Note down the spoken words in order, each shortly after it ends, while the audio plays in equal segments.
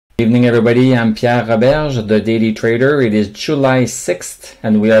Good evening, everybody. I'm Pierre Roberge, the Daily Trader. It is July 6th,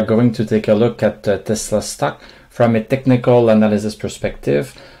 and we are going to take a look at Tesla stock from a technical analysis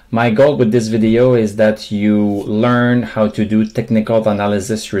perspective. My goal with this video is that you learn how to do technical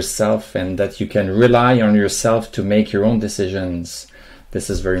analysis yourself and that you can rely on yourself to make your own decisions.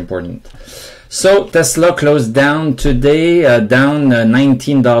 This is very important. So Tesla closed down today, down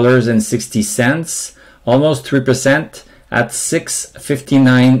 $19.60, almost 3%. At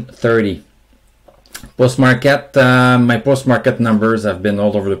 659.30. Post-market, my post-market numbers have been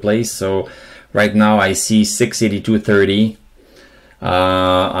all over the place. So right now I see 682.30.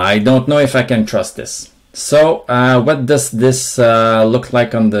 I don't know if I can trust this. So what does this look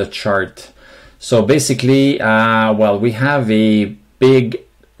like on the chart? So basically, well, we have a big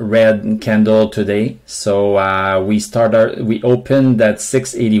red candle today. So we opened at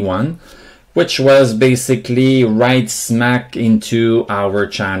 681. Which was basically right smack into our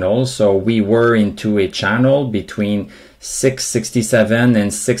channel. So we were into a channel between 667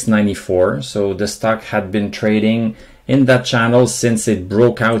 and 694. So the stock had been trading in that channel since it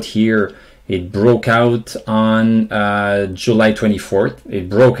broke out here. It broke out on July 24th. It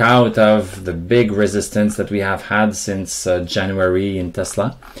broke out of the big resistance that we have had since January in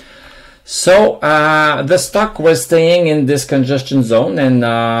Tesla. So the stock was staying in this congestion zone, and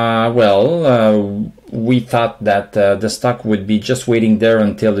we thought that the stock would be just waiting there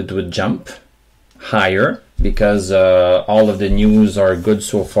until it would jump higher because all of the news are good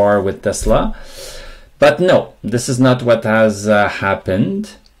so far with Tesla. But no, this is not what has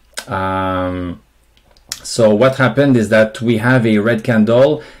happened. So what happened is that we have a red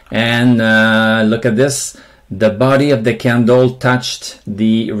candle, and look at this. The body of the candle touched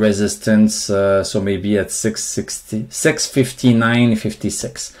the resistance, so maybe at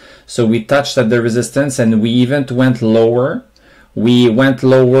 659.56. So we touched at the resistance, and we even went lower. We went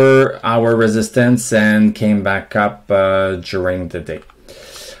lower our resistance and came back up during the day.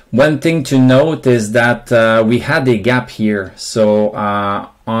 One thing to note is that we had a gap here. So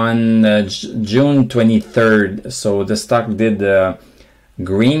on June 23rd, so the stock did a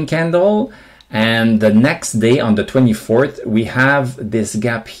green candle. And the next day, on the 24th, we have this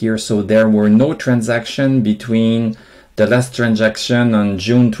gap here. So there were no transaction between the last transaction on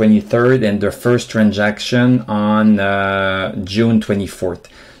June 23rd and the first transaction on June 24th.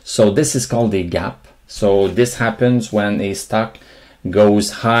 So this is called a gap. So this happens when a stock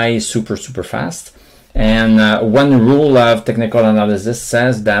goes high super fast. And one rule of technical analysis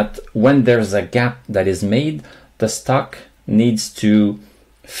says that when there's a gap that is made, the stock needs to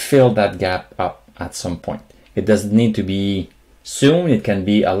fill that gap up at some point. It doesn't need to be soon, it can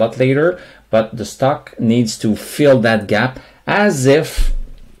be a lot later, but the stock needs to fill that gap as if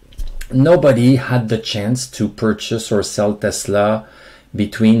nobody had the chance to purchase or sell Tesla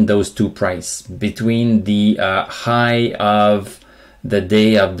between those two prices, between the high of the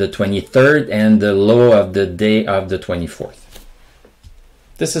day of the 23rd and the low of the day of the 24th.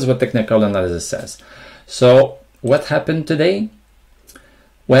 This is what technical analysis says. So what happened today?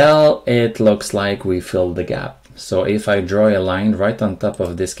 Well, it looks like we filled the gap. So if I draw a line right on top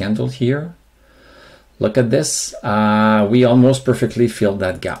of this candle here, look at this, we almost perfectly filled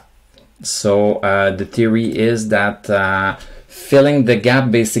that gap. So the theory is that filling the gap,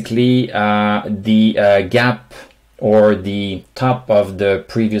 basically the gap or the top of the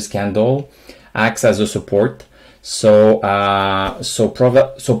previous candle acts as a support. So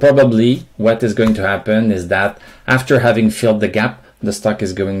probably what is going to happen is that after having filled the gap, the stock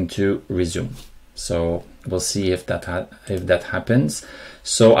is going to resume. So we'll see if that happens.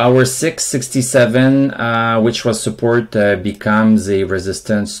 So our 667, which was support, becomes a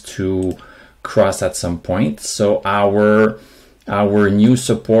resistance to cross at some point. So our new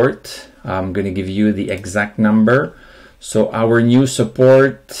support, I'm going to give you the exact number. So our new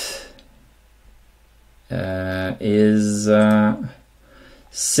support is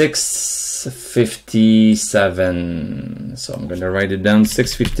 657. So I'm going to write it down.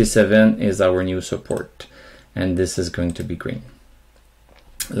 657 is our new support, and this is going to be green.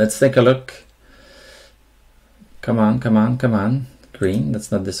 Let's take a look. Come on. Green.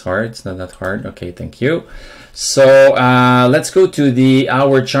 That's not this hard. It's not that hard. Okay, thank you. So let's go to the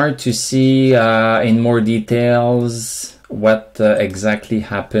hour chart to see in more details what exactly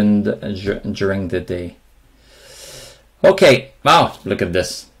happened during the day. Okay, wow, look at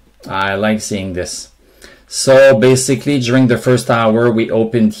this. I like seeing this. So basically during the first hour we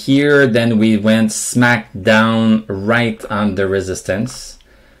opened here, then we went smack down right on the resistance.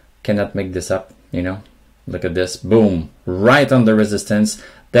 Cannot make this up, you know. Look at this, boom, right on the resistance.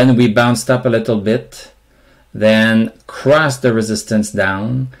 Then we bounced up a little bit, then crossed the resistance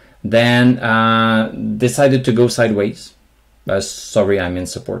down, then decided to go sideways. Sorry, I'm in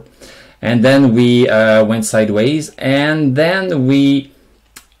support. And then we went sideways, and then we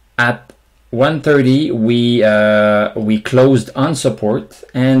at 1:30 we closed on support,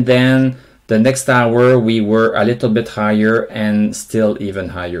 and then the next hour we were a little bit higher and still even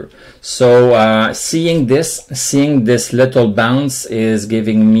higher. So seeing this little bounce is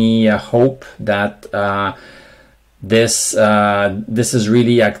giving me a hope that this is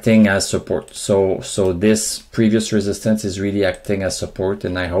really acting as support. So this previous resistance is really acting as support,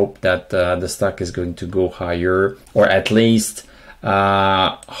 and I hope that the stock is going to go higher, or at least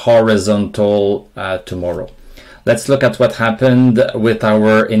horizontal tomorrow. Let's look at what happened with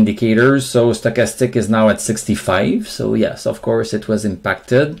our indicators. So stochastic is now at 65. So yes, of course it was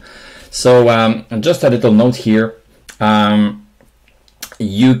impacted. So just a little note here.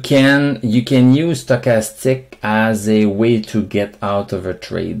 You can use stochastic as a way to get out of a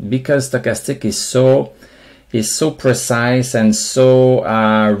trade, because stochastic is so precise and so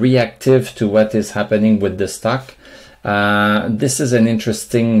reactive to what is happening with the stock. This is an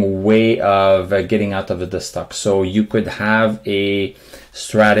interesting way of getting out of the stock. So you could have a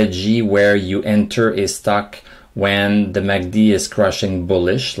strategy where you enter a stock when the MACD is crushing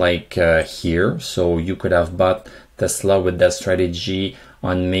bullish, like here. So you could have bought Tesla with that strategy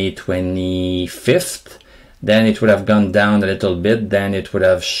on May 25th. Then it would have gone down a little bit, then it would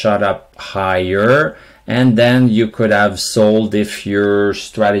have shot up higher, and then you could have sold if your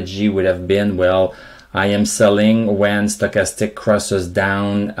strategy would have been, well, I am selling when stochastic crosses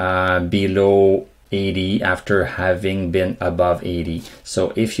down below 80 after having been above 80.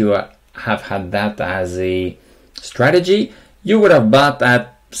 So if you have had that as a strategy, you would have bought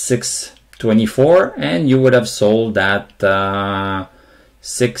at 624 and you would have sold at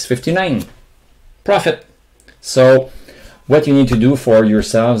 659. Profit. So what you need to do for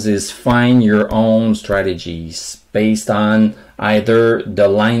yourselves is find your own strategies based on either the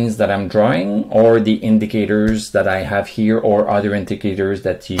lines that I'm drawing or the indicators that I have here, or other indicators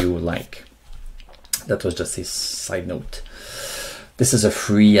that you like. That was just a side note. This is a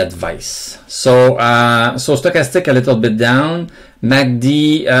free advice. So stochastic a little bit down,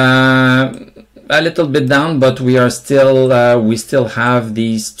 MACD a little bit down, but we are still we still have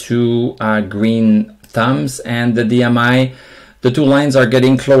these two green thumbs, and the DMI, the two lines are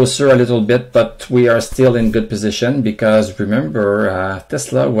getting closer a little bit, but we are still in good position, because remember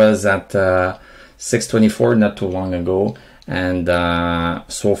Tesla was at 624 not too long ago, and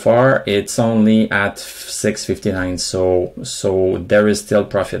so far it's only at 659. So there is still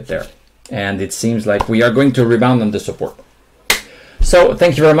profit there, and it seems like we are going to rebound on the support. So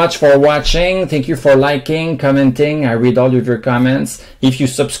thank you very much for watching. Thank you for liking, commenting. I read all of your comments. If you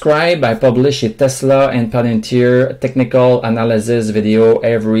subscribe, I publish a Tesla and Palantir technical analysis video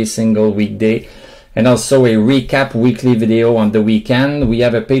every single weekday, and also a recap weekly video on the weekend. We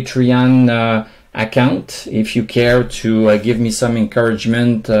have a Patreon account if you care to give me some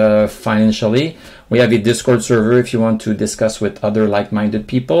encouragement financially. We have a Discord server if you want to discuss with other like-minded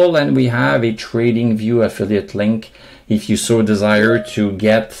people, and we have a TradingView affiliate link if you so desire to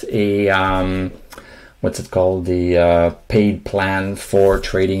get a what's it called, the paid plan for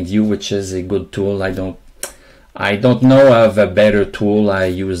TradingView, which is a good tool. I don't know of a better tool. I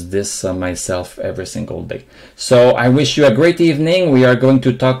use this myself every single day. So I wish you a great evening. We are going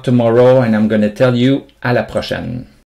to talk tomorrow, and I'm going to tell you à la prochaine.